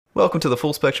Welcome to the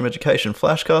Full Spectrum Education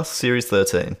Flashcast, Series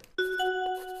 13.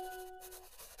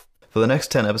 For the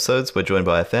next 10 episodes, we're joined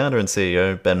by our founder and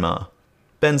CEO, Ben Maher.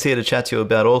 Ben's here to chat to you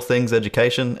about all things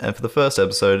education, and for the first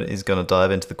episode, he's going to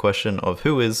dive into the question of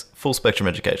who is Full Spectrum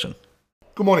Education.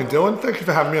 Good morning, Dylan. Thank you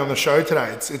for having me on the show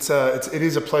today. It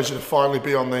is a pleasure to finally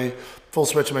be on the Full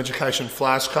Spectrum Education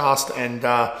Flashcast, and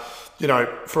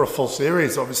for a full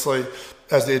series. Obviously,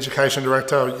 as the education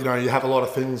director, you have a lot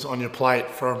of things on your plate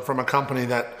from a company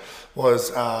that was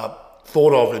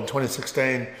thought of in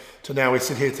 2016 to now we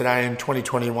sit here today in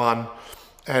 2021,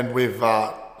 and we've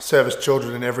serviced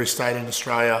children in every state in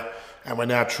Australia, and we're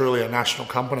now truly a national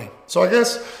company. So I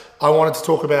guess I wanted to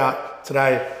talk about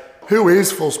today, who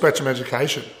is Full Spectrum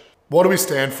Education? What do we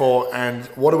stand for, and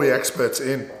what are we experts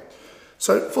in?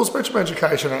 So Full Spectrum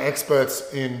Education are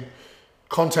experts in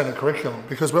content and curriculum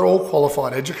because we're all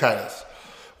qualified educators,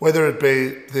 whether it be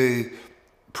the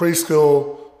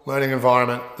preschool learning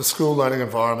environment, the school learning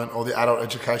environment, or the adult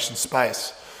education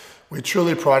space. We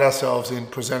truly pride ourselves in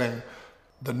presenting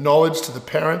the knowledge to the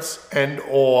parents and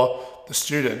or the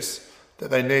students that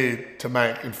they need to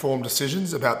make informed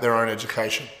decisions about their own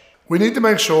education. We need to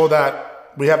make sure that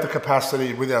we have the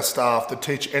capacity with our staff to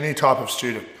teach any type of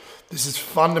student. This is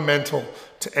fundamental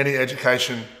to any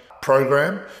education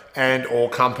program and or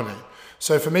company.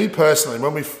 So for me personally,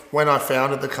 when I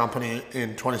founded the company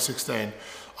in 2016,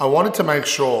 I wanted to make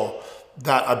sure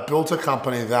that I built a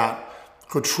company that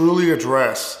could truly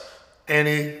address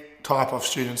any type of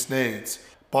student's needs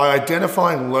by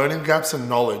identifying learning gaps and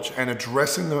knowledge and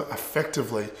addressing them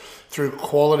effectively through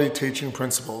quality teaching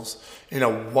principles in a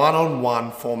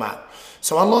one-on-one format.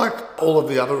 So unlike all of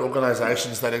the other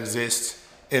organizations that exist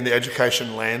in the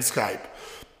education landscape,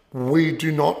 we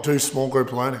do not do small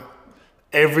group learning.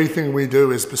 Everything we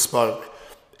do is bespoke.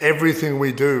 Everything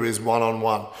we do is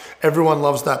one-on-one. Everyone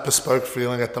loves that bespoke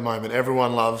feeling at the moment.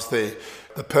 Everyone loves the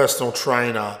personal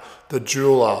trainer, the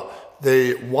jeweler,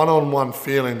 the one-on-one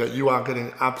feeling that you are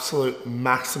getting absolute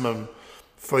maximum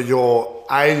for your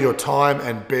time,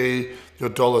 and B, your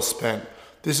dollars spent.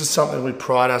 This is something we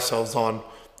pride ourselves on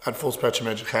at Full Spectrum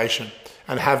Education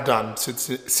and have done since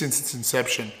its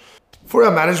inception. For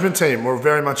our management team, we're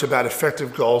very much about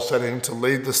effective goal setting to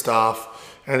lead the staff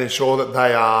and ensure that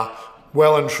they are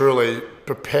well and truly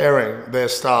preparing their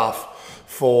staff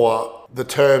for the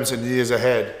terms and years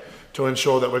ahead to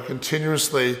ensure that we're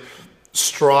continuously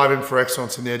striving for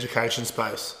excellence in the education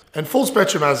space. And Full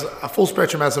Spectrum as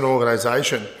an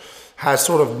organization has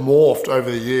sort of morphed over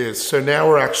the years. So now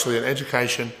we're actually an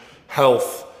education,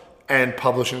 health, and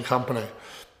publishing company,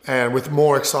 and with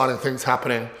more exciting things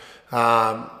happening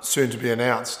soon to be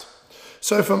announced.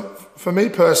 So for me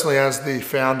personally, as the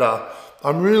founder,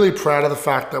 I'm really proud of the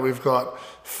fact that we've got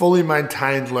fully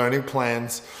maintained learning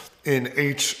plans in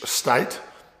each state,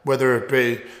 whether it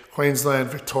be Queensland,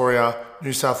 Victoria,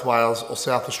 New South Wales, or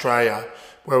South Australia,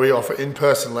 where we offer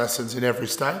in-person lessons in every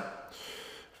state.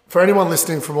 For anyone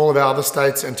listening from all of our other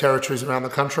states and territories around the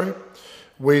country,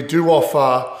 we do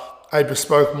offer a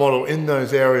bespoke model in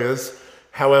those areas.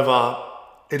 However,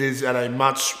 it is at a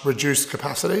much reduced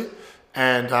capacity,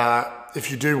 and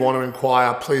if you do want to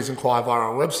inquire, please inquire via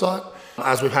our website,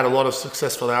 as we've had a lot of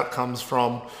successful outcomes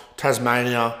from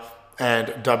Tasmania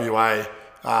and WA,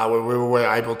 where we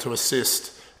were able to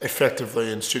assist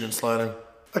effectively in students' learning.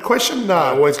 A question I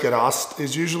always get asked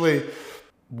is usually,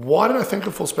 why did I think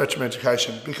of Full Spectrum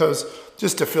Education? Because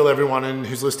just to fill everyone in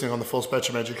who's listening on the Full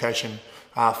Spectrum Education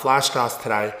Flashcast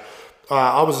today,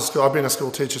 I've been a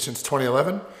school teacher since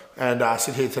 2011, and I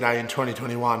sit here today in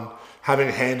 2021, having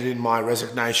handed in my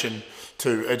resignation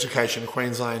to Education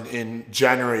Queensland in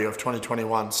January of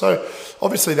 2021. So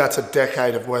obviously that's a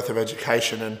decade of worth of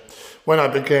education. And when I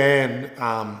began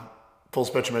Full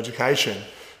Spectrum Education,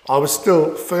 I was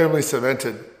still firmly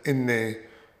cemented in the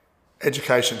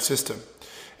education system.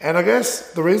 And I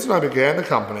guess the reason I began the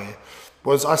company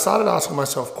was I started asking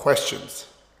myself questions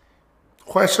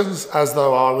as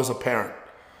though I was a parent,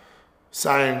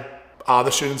 saying, are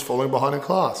the students falling behind in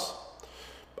class?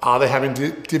 Are they having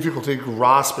difficulty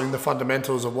grasping the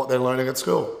fundamentals of what they're learning at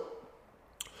school?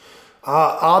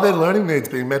 Are their learning needs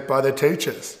being met by their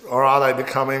teachers? Or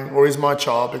is my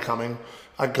child becoming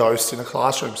a ghost in a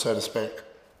classroom, so to speak?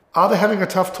 Are they having a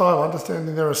tough time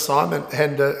understanding their assignment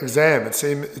and exam? It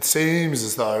seems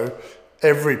as though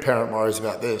every parent worries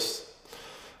about this.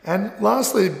 And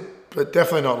lastly, but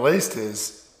definitely not least,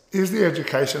 is the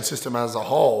education system as a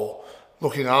whole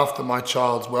looking after my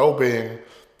child's well-being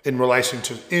in relation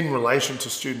to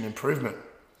student improvement?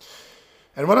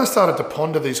 And when I started to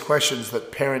ponder these questions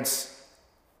that parents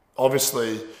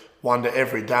obviously wonder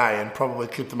every day and probably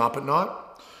keep them up at night,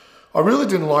 I really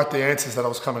didn't like the answers that I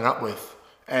was coming up with.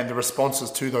 and the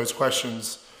responses to those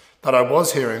questions that I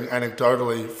was hearing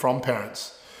anecdotally from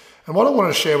parents. And what I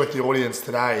want to share with the audience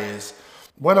today is,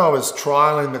 when I was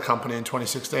trialing the company in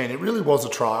 2016, it really was a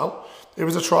trial. It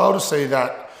was a trial to see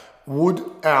that would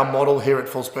our model here at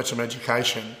Full Spectrum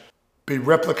Education be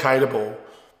replicatable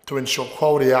to ensure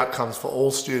quality outcomes for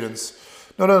all students,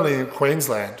 not only in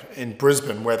Queensland, in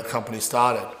Brisbane, where the company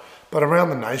started, but around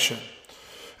the nation.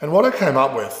 And what I came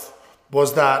up with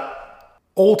was that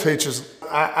all teachers,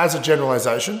 as a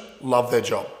generalisation, love their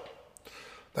job.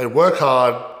 They work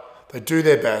hard, they do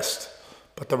their best,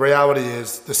 but the reality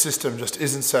is the system just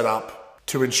isn't set up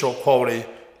to ensure quality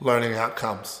learning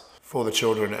outcomes for the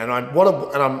children. And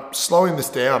I'm slowing this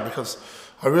down because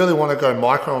I really want to go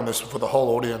micro on this for the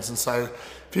whole audience and say,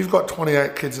 if you've got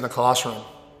 28 kids in a classroom,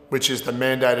 which is the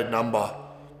mandated number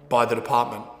by the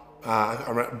department,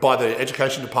 by the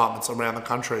education departments around the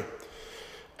country,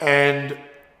 and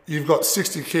you've got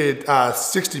 60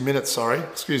 minutes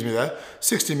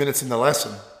in the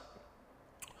lesson,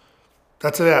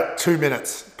 that's about 2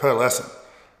 minutes per lesson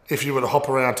if you were to hop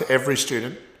around to every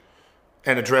student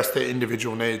and address their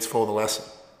individual needs for the lesson.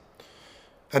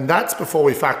 And that's before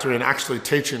we factor in actually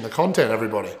teaching the content,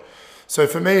 everybody. So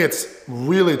for me, it's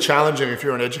really challenging if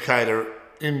you're an educator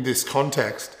in this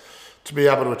context to be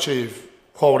able to achieve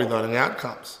quality learning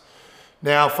outcomes.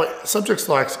 Now, for subjects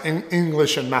like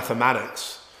English and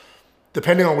mathematics,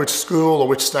 depending on which school or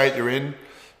which state you're in,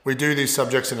 we do these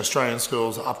subjects in Australian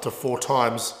schools up to 4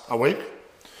 times a week,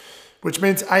 which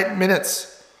means 8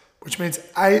 minutes. Which means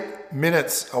 8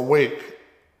 minutes a week,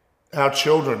 our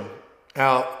children,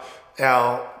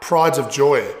 our prides of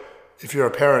joy, if you're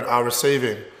a parent, are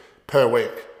receiving per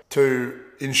week to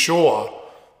ensure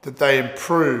that they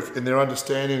improve in their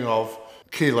understanding of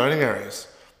key learning areas,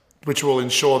 which will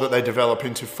ensure that they develop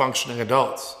into functioning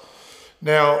adults.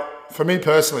 Now, for me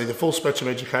personally, the full spectrum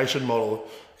education model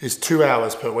is 2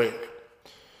 hours per week.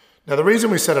 Now, the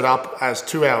reason we set it up as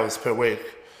 2 hours per week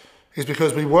is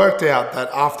because we worked out that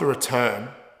after a term,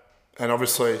 and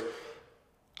obviously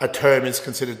a term is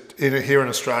considered here in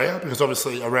Australia, because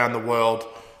obviously around the world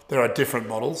there are different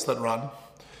models that run.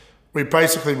 We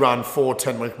basically run 4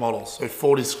 10-week models, so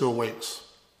 40 school weeks.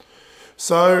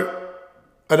 So,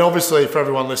 and obviously for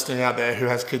everyone listening out there who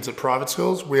has kids at private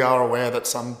schools, we are aware that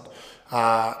some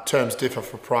terms differ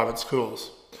for private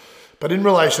schools. But in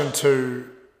relation to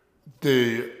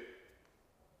the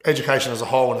education as a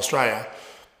whole in Australia,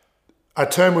 a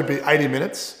term would be 80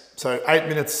 minutes, so 8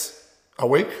 minutes a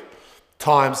week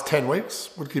times 10 weeks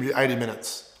would give you 80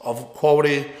 minutes of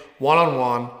quality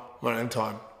one-on-one learning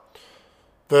time,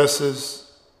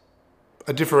 versus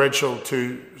a differential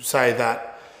to say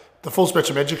that the full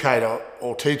spectrum educator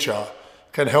or teacher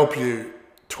can help you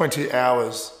 20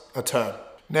 hours a term.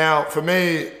 Now, for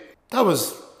me, that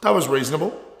was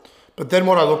reasonable, but then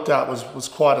what I looked at was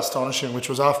quite astonishing, which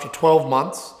was after 12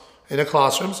 months in a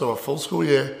classroom, so a full school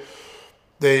year,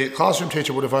 the classroom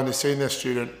teacher would have only seen their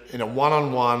student in a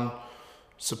one-on-one,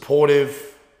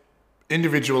 supportive,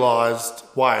 individualised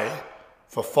way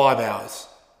for 5 hours,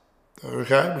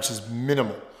 okay, which is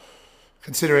minimal.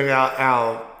 Considering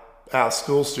our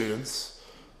school students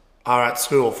are at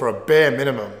school for a bare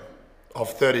minimum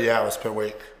of 30 hours per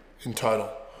week in total,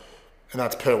 and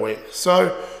that's per week.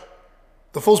 So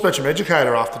the full spectrum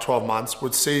educator after 12 months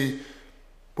would see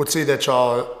their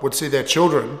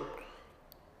children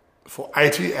for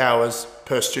 80 hours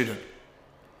per student.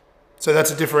 So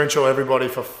that's a differential, everybody,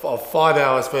 of 5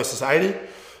 hours versus 80,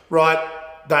 right?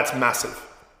 That's massive.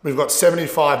 We've got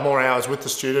 75 more hours with the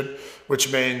student,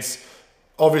 which means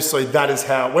obviously that is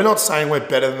how, we're not saying we're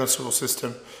better than the school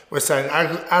system. We're saying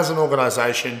as an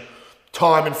organisation,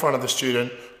 time in front of the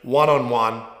student,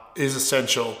 one-on-one, is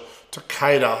essential to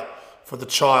cater for the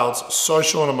child's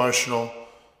social and emotional,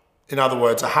 in other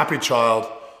words, a happy child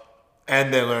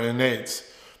and their learning needs.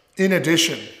 In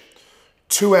addition,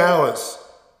 2 hours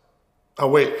a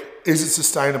week, is it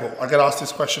sustainable? I get asked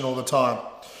this question all the time.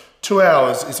 2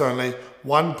 hours is only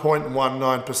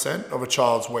 1.19% of a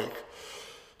child's week.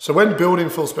 So when building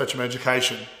full spectrum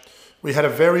education, we had a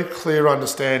very clear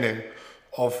understanding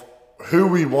of who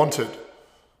we wanted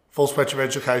full spectrum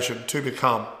education to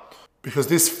become, because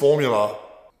this formula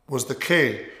was the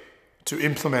key to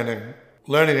implementing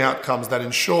learning outcomes that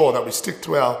ensure that we stick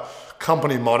to our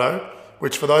company motto,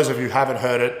 which for those of you who haven't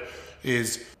heard it,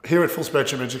 is here at Full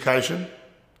Spectrum Education,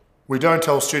 we don't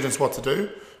tell students what to do,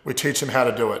 we teach them how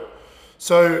to do it.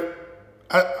 So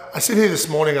I sit here this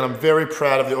morning and I'm very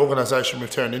proud of the organisation we've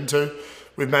turned into.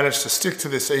 We've managed to stick to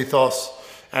this ethos,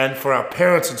 and for our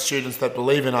parents and students that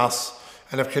believe in us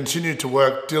and have continued to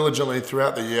work diligently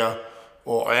throughout the year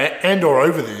or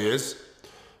over the years,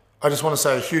 I just want to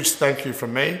say a huge thank you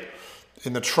from me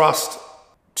in the trust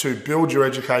to build your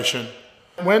education.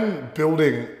 When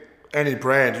building any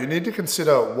brand, you need to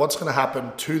consider what's going to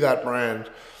happen to that brand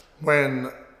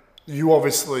when you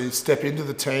obviously step into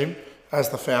the team as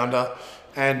the founder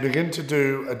and begin to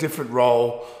do a different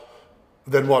role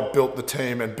than what built the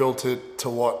team and built it to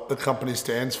what the company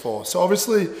stands for. So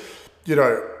obviously,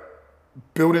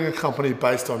 building a company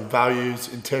based on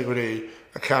values, integrity,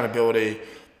 accountability,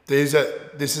 this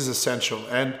is essential.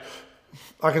 And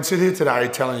I can sit here today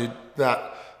telling you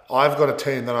that I've got a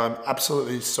team that I'm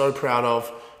absolutely so proud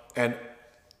of and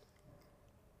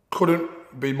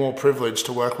couldn't be more privileged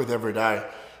to work with every day.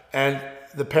 And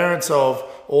the parents of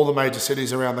all the major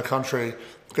cities around the country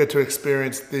get to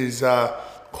experience these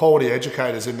quality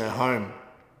educators in their home.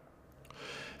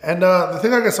 And the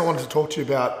thing I guess I wanted to talk to you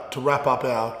about to wrap up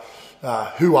our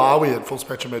who are we at Full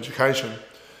Spectrum Education,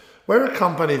 we're a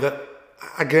company that,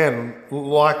 again,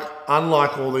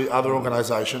 unlike all the other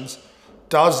organisations,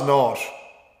 does not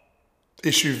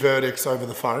issue verdicts over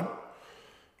the phone.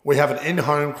 We have an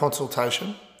in-home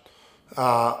consultation,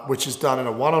 which is done in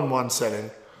a one-on-one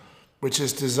setting, which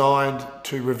is designed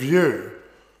to review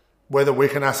whether we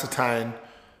can ascertain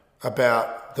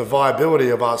about the viability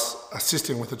of us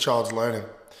assisting with the child's learning.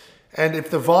 And if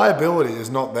the viability is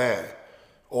not there,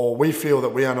 or we feel that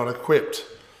we are not equipped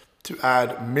to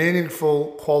add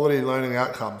meaningful quality learning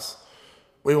outcomes,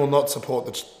 we will not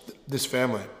support this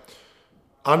family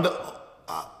under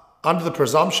the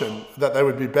presumption that they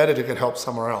would be better to get help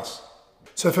somewhere else.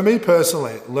 So for me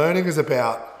personally, learning is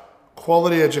about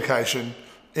quality education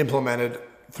implemented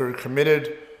through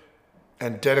committed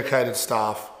and dedicated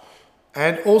staff.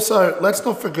 And also, let's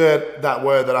not forget that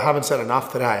word that I haven't said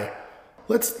enough today.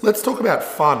 Let's talk about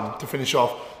fun to finish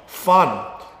off. Fun.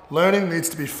 Learning needs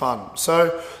to be fun.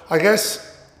 So I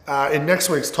guess in next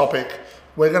week's topic,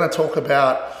 we're going to talk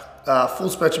about Full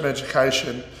Spectrum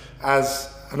Education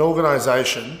as an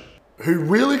organisation who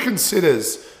really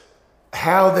considers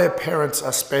how their parents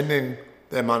are spending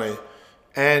their money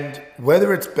and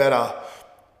whether it's better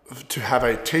to have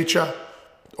a teacher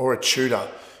or a tutor.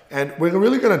 And we're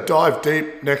really going to dive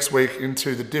deep next week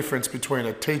into the difference between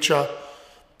a teacher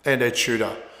and a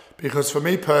tutor. Because for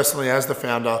me personally, as the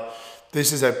founder,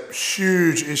 this is a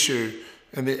huge issue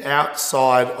in the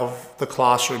outside of the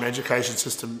classroom education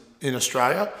system in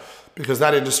Australia, because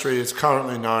that industry is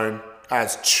currently known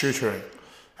as tutoring.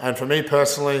 And for me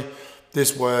personally,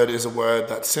 this word is a word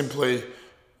that simply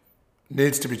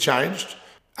needs to be changed,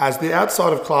 as the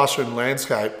outside of classroom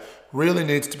landscape really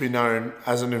needs to be known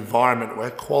as an environment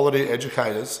where quality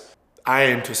educators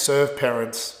aim to serve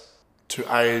parents to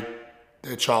aid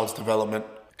their child's development.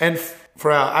 And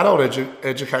for our adult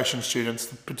education students,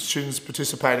 the students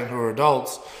participating who are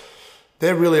adults,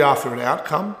 they're really after an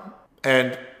outcome,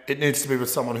 and it needs to be with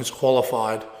someone who's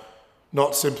qualified,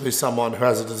 not simply someone who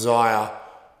has a desire,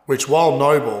 which, while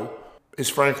noble, is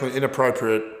frankly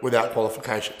inappropriate without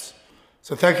qualifications.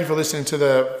 So thank you for listening to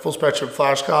the Full Spectrum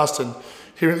Flashcast and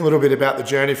hearing a little bit about the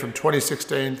journey from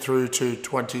 2016 through to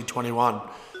 2021.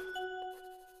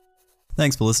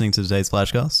 Thanks for listening to today's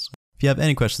Flashcast. If you have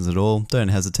any questions at all, don't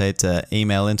hesitate to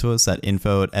email into us at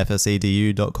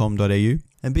info@fsedu.com.au,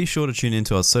 and be sure to tune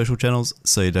into our social channels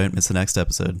so you don't miss the next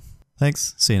episode.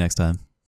 Thanks, see you next time.